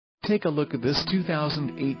take a look at this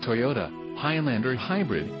 2008 Toyota Highlander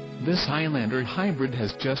Hybrid. This Highlander Hybrid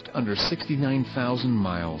has just under 69,000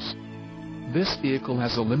 miles. This vehicle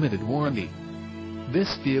has a limited warranty.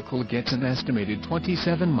 This vehicle gets an estimated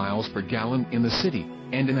 27 miles per gallon in the city,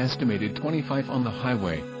 and an estimated 25 on the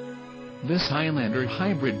highway. This Highlander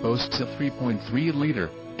Hybrid boasts a 3.3-liter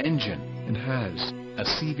engine, and has a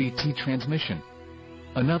CVT transmission.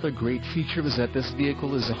 Another great feature is that this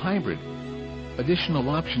vehicle is a hybrid. Additional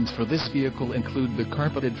options for this vehicle include the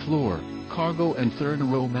carpeted floor, cargo and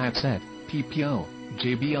third-row mat set, PPO,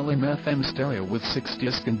 JBL and FM stereo with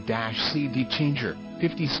 6-disc and CD changer,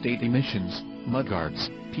 50-state emissions, mudguards,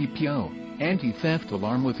 PPO, anti-theft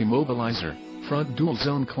alarm with immobilizer, front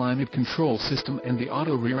dual-zone climate control system and the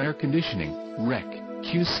auto rear air conditioning, REC,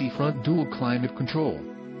 QC front dual climate control.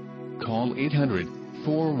 Call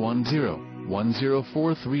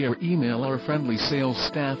 800-410-1043 or email our friendly sales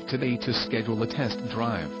staff today to schedule a test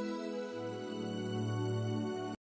drive.